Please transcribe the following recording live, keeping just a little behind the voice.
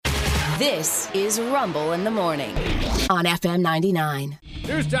This is Rumble in the Morning on FM 99.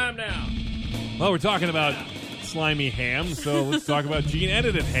 News time now. Well, we're talking about slimy ham, so let's talk about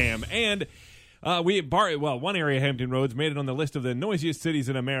gene-edited ham. And one area of Hampton Roads made it on the list of the noisiest cities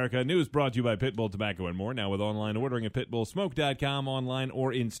in America. News brought to you by Pitbull Tobacco and More. Now with online ordering at pitbullsmoke.com, online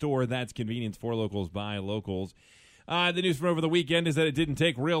or in store. That's convenience for locals by locals. The news from over the weekend is that it didn't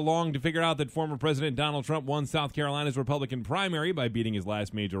take real long to figure out that former President Donald Trump won South Carolina's Republican primary by beating his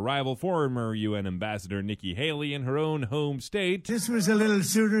last major rival, former UN Ambassador Nikki Haley, in her own home state. This was a little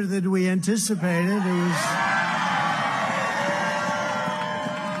sooner than we anticipated. It was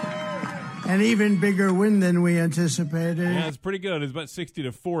an even bigger win than we anticipated. Yeah, it's pretty good. It's about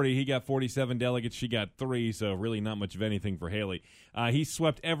 60-40. He got 47 delegates. She got 3, so really not much of anything for Haley. He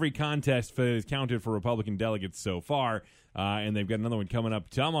swept every contest that is counted for Republican delegates so far, and they've got another one coming up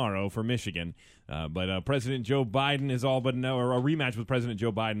tomorrow for Michigan. But President Joe Biden is all but or a rematch with President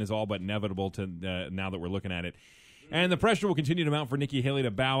Joe Biden is all but inevitable to now that we're looking at it. And the pressure will continue to mount for Nikki Haley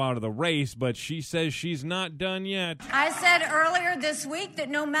to bow out of the race, but she says she's not done yet. I said earlier this week that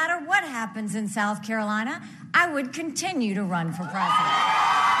no matter what happens in South Carolina, I would continue to run for president.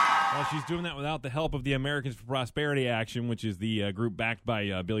 Well, she's doing that without the help of the Americans for Prosperity Action, which is the group backed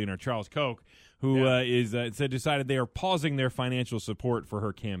by billionaire Charles Koch, who decided they are pausing their financial support for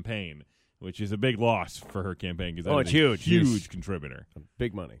her campaign, which is a big loss for her campaign. It's huge. Huge contributor.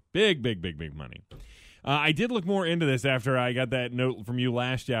 Big money. Big money. I did look more into this after I got that note from you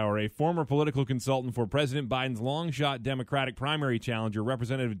last hour. A former political consultant for President Biden's long-shot Democratic primary challenger,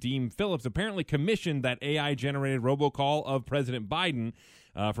 Representative Dean Phillips, apparently commissioned that AI-generated robocall of President Biden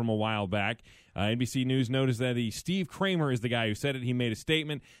from a while back. NBC News noticed that Steve Kramer is the guy who said it. He made a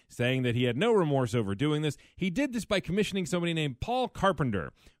statement saying that he had no remorse over doing this. He did this by commissioning somebody named Paul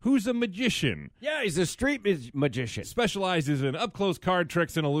Carpenter, who's a magician. Yeah, he's a street magician. Specializes in up-close card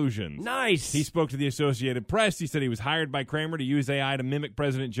tricks and illusions. Nice. He spoke to the Associated Press. He said he was hired by Kramer to use AI to mimic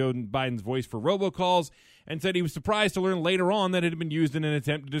President Joe Biden's voice for robocalls, and said he was surprised to learn later on that it had been used in an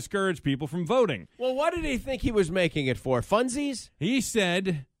attempt to discourage people from voting. Well, what did he think he was making it for? Funsies? He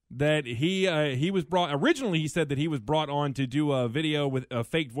said that he was brought originally. He said that he was brought on to do a video with a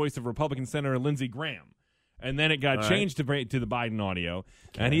fake voice of Republican Senator Lindsey Graham, and then it got changed to the Biden audio.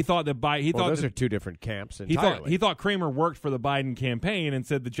 Okay. And he thought that those are two different camps entirely. He thought Kramer worked for the Biden campaign, and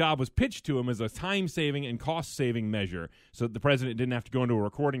said the job was pitched to him as a time-saving and cost-saving measure, so that the president didn't have to go into a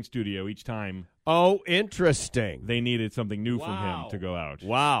recording studio each time. Oh, interesting. They needed something new from him to go out.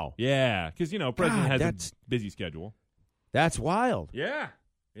 Wow. Yeah, because president has a busy schedule. That's wild. Yeah.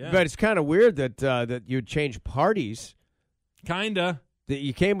 Yeah. But it's kind of weird that you'd change parties. Kinda. That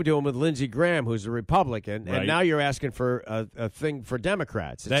you came to him with Lindsey Graham, who's a Republican, and now you're asking for a thing for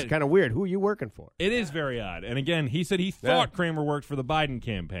Democrats. It's kind of weird. Who are you working for? It is very odd. And again, he said he thought Kramer worked for the Biden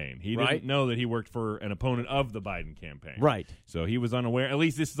campaign. He didn't know that he worked for an opponent of the Biden campaign. Right. So he was unaware. At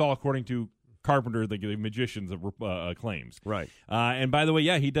least this is all according to Carpenter, the magician's claims. Right. And by the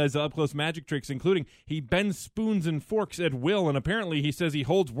way, he does up-close magic tricks, including he bends spoons and forks at will, and apparently he says he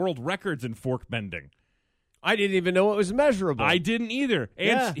holds world records in fork bending. I didn't even know it was measurable. I didn't either.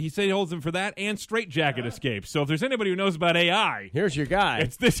 And he said he holds them for that and straitjacket escapes. So if there's anybody who knows about AI, here's your guy.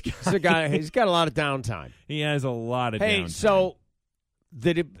 It's this guy. It's a guy. He's got a lot of downtime. He has a lot of downtime. Hey, so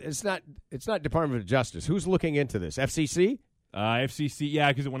it's not Department of Justice. Who's looking into this? FCC? FCC, yeah,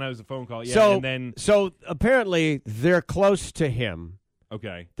 because when I was a phone call, So apparently they're close to him.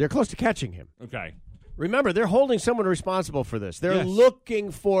 Okay. They're close to catching him. Okay. Remember, they're holding someone responsible for this. They're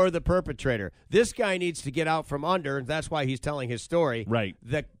looking for the perpetrator. This guy needs to get out from under, and that's why he's telling his story. Right.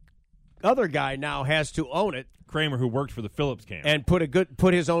 The other guy now has to own it. Kramer, who worked for the Phillips camp, and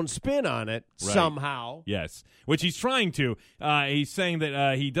put his own spin on it somehow. Yes, which he's trying to. He's saying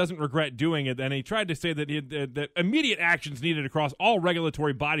that he doesn't regret doing it, and he tried to say that that immediate actions needed across all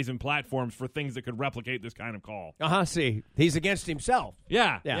regulatory bodies and platforms for things that could replicate this kind of call. See, he's against himself.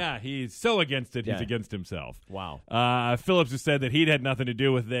 Yeah, he's so against it, he's against himself. Wow. Phillips has said that he'd had nothing to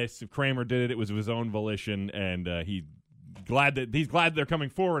do with this. If Kramer did it, it was of his own volition, and he's glad they're coming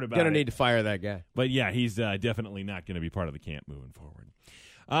forward about it. Gonna need to fire that guy. But yeah, he's definitely not going to be part of the camp moving forward.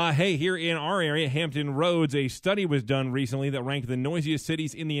 Hey, here in our area, Hampton Roads, a study was done recently that ranked the noisiest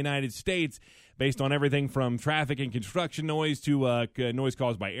cities in the United States based on everything from traffic and construction noise to noise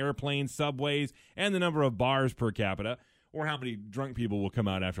caused by airplanes, subways, and the number of bars per capita, or how many drunk people will come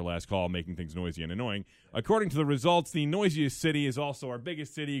out after last call making things noisy and annoying. According to the results, the noisiest city is also our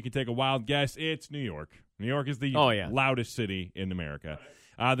biggest city. You can take a wild guess. It's New York. New York is the loudest city in America.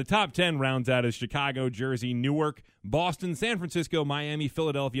 The top 10 rounds out as Chicago, Jersey, Newark, Boston, San Francisco, Miami,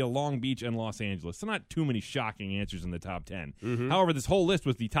 Philadelphia, Long Beach, and Los Angeles. So not too many shocking answers in the top 10. However, this whole list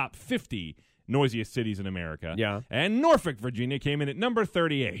was the top 50 noisiest cities in America. Yeah. And Norfolk, Virginia came in at number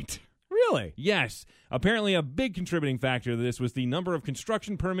 38. Really? Yes. Apparently a big contributing factor to this was the number of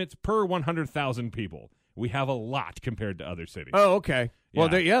construction permits per 100,000 people. We have a lot compared to other cities. Oh, okay.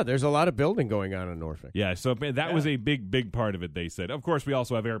 Well, Yeah. there's a lot of building going on in Norfolk. Yeah, so that was a big part of it, they said. Of course, we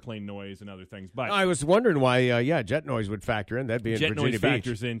also have airplane noise and other things. But I was wondering why, jet noise would factor in. That'd be in jet Virginia noise Beach.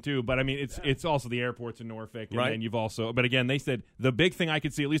 factors in, too. But, I mean, it's also the airports in Norfolk. And Right. then you've also – but, again, they said the big thing I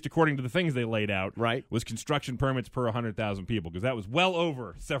could see, at least according to the things they laid out, Right. was construction permits per 100,000 people, because that was well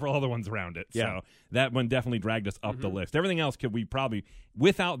over several other ones around it. Yeah. So that one definitely dragged us up the list. Everything else could we probably –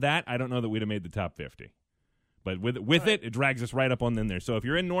 without that, I don't know that we'd have made the top 50. But with it drags us right up on in there. So if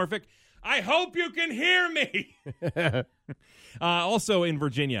you're in Norfolk, I hope you can hear me. Also in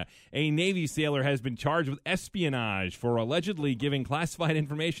Virginia, a Navy sailor has been charged with espionage for allegedly giving classified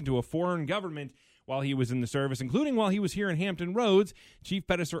information to a foreign government while he was in the service, including while he was here in Hampton Roads. Chief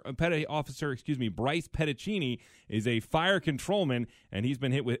Petty Officer Bryce Petticini is a fire controlman, and he's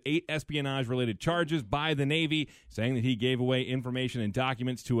been hit with 8 espionage-related charges by the Navy, saying that he gave away information and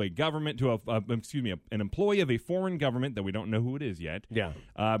documents to an employee of a foreign government that we don't know who it is yet. Yeah.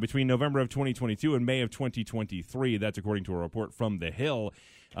 Between November of 2022 and May of 2023. That's according to a report from The Hill.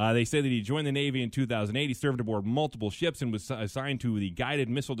 They say that he joined the Navy in 2008. He served aboard multiple ships and was assigned to the guided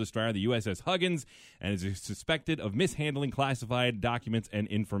missile destroyer, the USS Huggins, and is suspected of mishandling classified documents and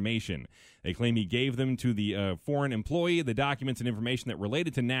information. They claim he gave them to the foreign employee, the documents and information that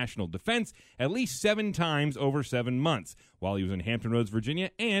related to national defense, at least 7 times over 7 months, while he was in Hampton Roads,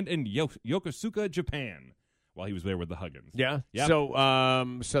 Virginia, and in Yokosuka, Japan, while he was there with the Huggins. Yeah. Yep.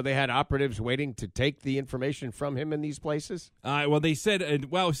 So they had operatives waiting to take the information from him in these places? Well, they said, I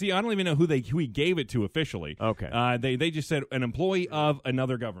don't even know who he gave it to officially. Okay. They just said an employee of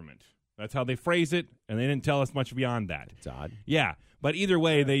another government. That's how they phrase it, and they didn't tell us much beyond that. It's odd. Yeah. But either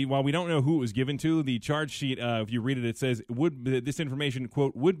way, while we don't know who it was given to, the charge sheet, if you read it, it says, this information,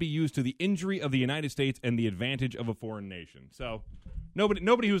 quote, would be used to the injury of the United States and the advantage of a foreign nation. So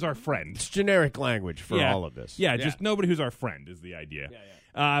nobody who's our friend. It's generic language for all of this. Yeah, just nobody who's our friend is the idea.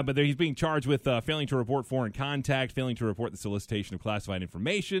 But he's being charged with failing to report foreign contact, failing to report the solicitation of classified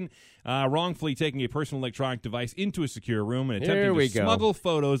information, wrongfully taking a personal electronic device into a secure room, and attempting to smuggle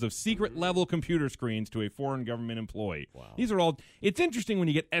photos of secret-level computer screens to a foreign government employee. Wow. These are all – it's interesting when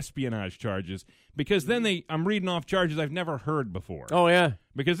you get espionage charges, because then I'm reading off charges I've never heard before. Oh, yeah.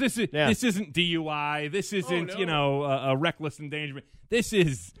 Because this isn't DUI. This isn't, a reckless endangerment. This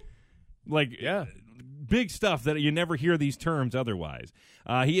is big stuff that you never hear these terms otherwise.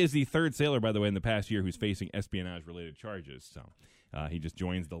 He is the 3rd sailor, by the way, in the past year who's facing espionage-related charges. So he just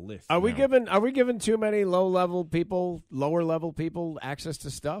joins the list. Are we giving too many lower-level people access to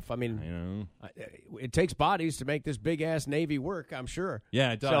stuff? I mean, it takes bodies to make this big-ass Navy work, I'm sure.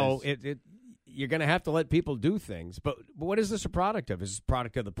 Yeah, it does. So you're going to have to let people do things. But what is this a product of? Is this a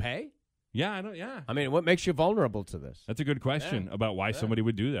product of the pay? Yeah, I mean, what makes you vulnerable to this? That's a good question about why somebody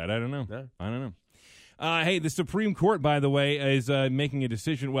would do that. I don't know. Yeah. I don't know. Hey, the Supreme Court, by the way, is making a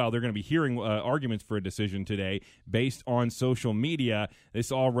decision. Well, they're going to be hearing arguments for a decision today based on social media.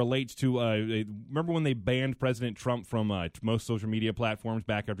 This all relates to, remember when they banned President Trump from most social media platforms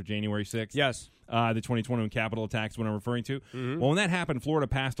back after January 6th? Yes. The 2021 Capitol attacks, what I'm referring to. Mm-hmm. Well, when that happened, Florida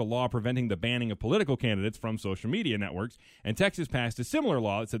passed a law preventing the banning of political candidates from social media networks, and Texas passed a similar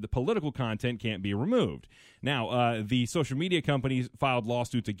law that said that political content can't be removed. Now, the social media companies filed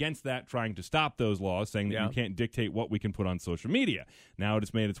lawsuits against that, trying to stop those laws, saying that you can't dictate what we can put on social media. Now it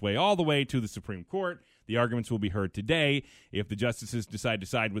has made its way all the way to the Supreme Court. The arguments will be heard today. If the justices decide to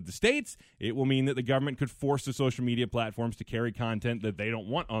side with the states, it will mean that the government could force the social media platforms to carry content that they don't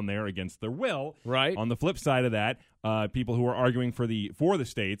want on there against their will. Right. On the flip side of that, people who are arguing for the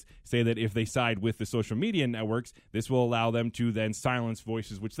states say that if they side with the social media networks, this will allow them to then silence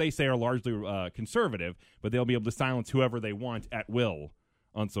voices, which they say are largely conservative, but they'll be able to silence whoever they want at will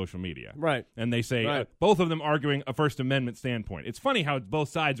on social media. Right. And they say both of them arguing a First Amendment standpoint. It's funny how both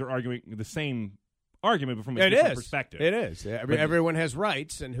sides are arguing the same argument, but from a different perspective. It is. Everyone has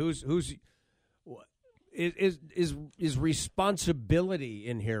rights, and is responsibility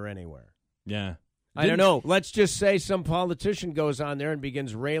in here anywhere? Yeah. I don't know. Let's just say some politician goes on there and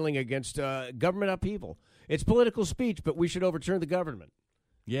begins railing against government upheaval. It's political speech, but we should overturn the government.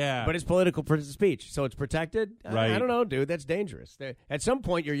 Yeah. But it's political speech, so it's protected? Right. I don't know, dude. That's dangerous. At some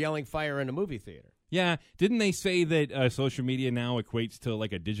point, you're yelling fire in a movie theater. Yeah, didn't they say that social media now equates to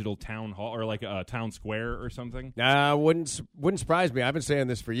like a digital town hall or like a town square or something? Wouldn't surprise me. I've been saying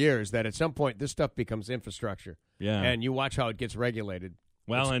this for years, that at some point this stuff becomes infrastructure. Yeah. And you watch how it gets regulated.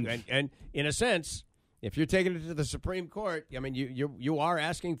 Well, and in a sense, if you're taking it to the Supreme Court, I mean, you are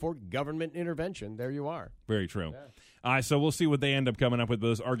asking for government intervention. There you are. Very true. So we'll see what they end up coming up with.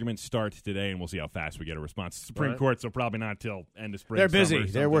 Those arguments start today, and we'll see how fast we get a response. Supreme Court, so probably not till end of spring. They're busy. Summer,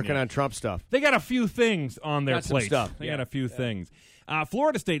 They're working on Trump stuff. They got a few things on their plate. They got a few things.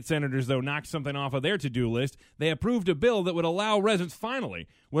 Florida state senators, though, knocked something off of their to-do list. They approved a bill that would allow residents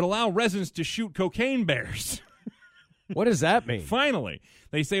to shoot cocaine bears. What does that mean? Finally.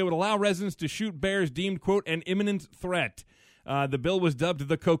 They say it would allow residents to shoot bears deemed, quote, an imminent threat. The bill was dubbed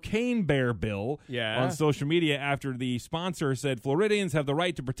the Cocaine Bear Bill on social media after the sponsor said Floridians have the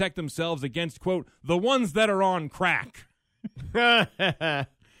right to protect themselves against, quote, the ones that are on crack.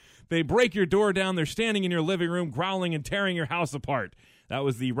 They break your door down. They're standing in your living room, growling and tearing your house apart. That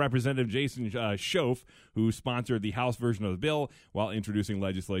was the Representative Jason Schoaf, who sponsored the House version of the bill while introducing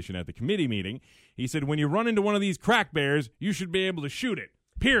legislation at the committee meeting. He said, when you run into one of these crack bears, you should be able to shoot it,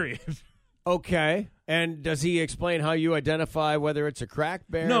 period. Okay. And does he explain how you identify whether it's a crack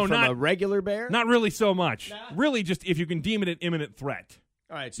bear from a regular bear? Not really so much. Nah. Really just if you can deem it an imminent threat.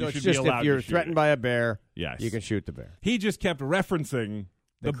 All right, so it's just if you're threatened by a bear, you can shoot the bear. He just kept referencing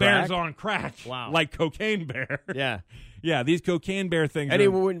the bears on crack, like Cocaine Bear. Yeah. Yeah, these Cocaine Bear things. Any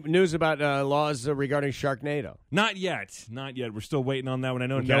news about laws regarding Sharknado? Not yet. We're still waiting on that one. I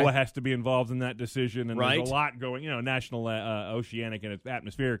know NOAA has to be involved in that decision, and there's a lot going, National Oceanic and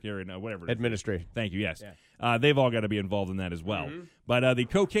Atmospheric Area, whatever. Administration. Thank you, yes. Yeah. They've all got to be involved in that as well. Mm-hmm. But the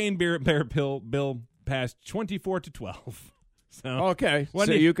Cocaine Bear bill passed 24-12. So, okay,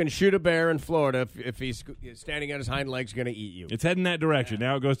 so you can shoot a bear in Florida if he's standing on his hind legs, going to eat you. It's heading that direction.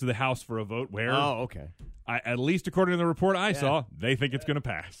 Now it goes to the House for a vote where, at least according to the report I saw, they think it's going to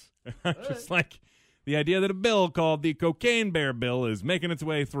pass. Just like the idea that a bill called the Cocaine Bear Bill is making its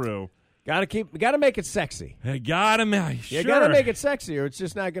way through. Got to make it sexy. You got to make it sexy, or it's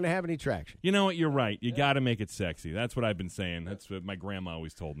just not going to have any traction. You know what? You're right. You got to make it sexy. That's what I've been saying. That's what my grandma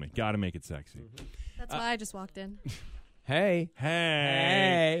always told me. Got to make it sexy. Mm-hmm. That's why I just walked in. Hey.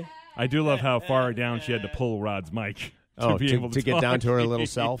 I do love how far down she had to pull Rod's mic to be able to get down to her little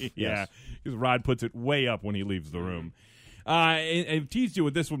self. Yeah, because Rod puts it way up when he leaves the room. I've teased you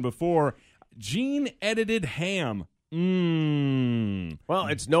with this one before. Gene-edited ham. Well,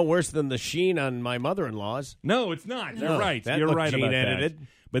 it's no worse than the sheen on my mother-in-law's. No, it's not. You're right. You're right about that.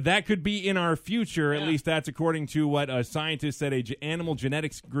 But that could be in our future. At least that's according to what scientists at an animal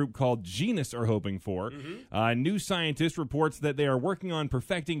genetics group called Genus are hoping for. Mm-hmm. New Scientist reports that they are working on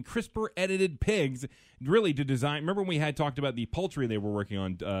perfecting CRISPR-edited pigs, really to design. Remember when we had talked about the poultry they were working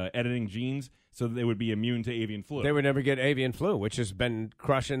on editing genes so that they would be immune to avian flu? They would never get avian flu, which has been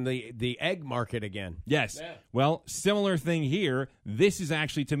crushing the egg market again. Yes. Yeah. Well, similar thing here. This is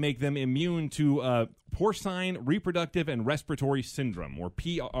actually to make them immune to porcine reproductive and respiratory syndrome, or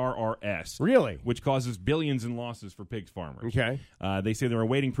PRRS. Really? Which causes billions in losses for pig farmers. Okay. They say they're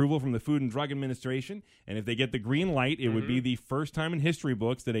awaiting approval from the Food and Drug Administration, and if they get the green light, it would be the first time in history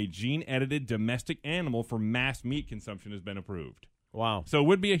books that a gene-edited domestic animal for mass meat consumption has been approved. Wow. So it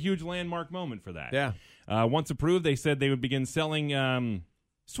would be a huge landmark moment for that. Yeah. Once approved, they said they would begin selling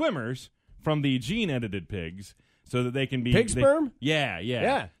swimmers from the gene-edited pigs so that they can be... Pig sperm?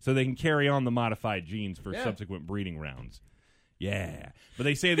 Yeah. So they can carry on the modified genes for subsequent breeding rounds. Yeah. But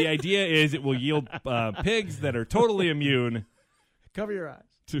they say the idea is it will yield pigs that are totally immune... Cover your eyes.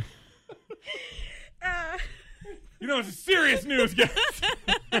 To... You know, it's serious news, guys.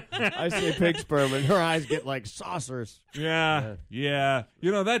 I say pig sperm, and her eyes get like saucers. Yeah.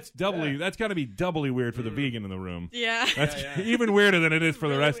 You know, that's got to be doubly weird for the vegan in the room. Yeah. That's even weirder than it is for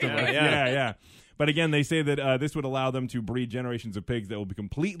the rest of us. Yeah. But again, they say that this would allow them to breed generations of pigs that will be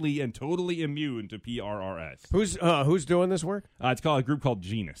completely and totally immune to PRRS. Who's doing this work? It's called a group called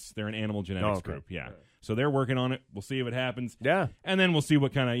Genus. They're an animal genetics group. Yeah. So they're working on it. We'll see if it happens. Yeah. And then we'll see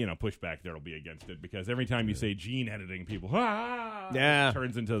what kind of, pushback there will be against it. Because every time you say gene editing, people, it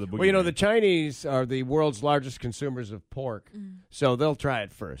turns into the boogeyman. Well, the Chinese are the world's largest consumers of pork. So they'll try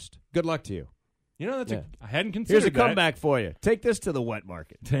it first. Good luck to you. You know, I hadn't considered Here's a comeback for you. Take this to the wet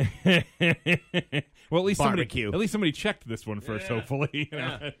market. Well, at least barbecue. somebody checked this one first, hopefully.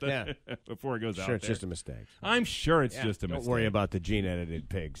 Before it goes out. Sure, it's just a mistake. I'm sure it's just a mistake. Don't worry about the gene-edited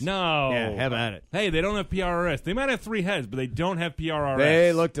pigs. No. Yeah, have at it. Hey, they don't have PRRS. They might have 3 heads, but they don't have PRRS.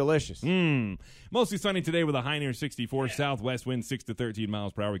 They look delicious. Mostly sunny today with a high near 64. Southwest wind 6 to 13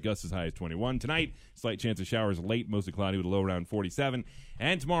 miles per hour. Gusts as high as 21. Tonight, slight chance of showers late, mostly cloudy with a low around 47.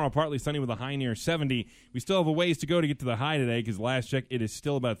 And tomorrow, partly sunny with a high near 70. 70. We still have a ways to go to get to the high today because last check, it is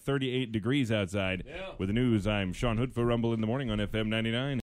still about 38 degrees outside. Yeah. With the news, I'm Sean Hood for Rumble in the Morning on FM 99.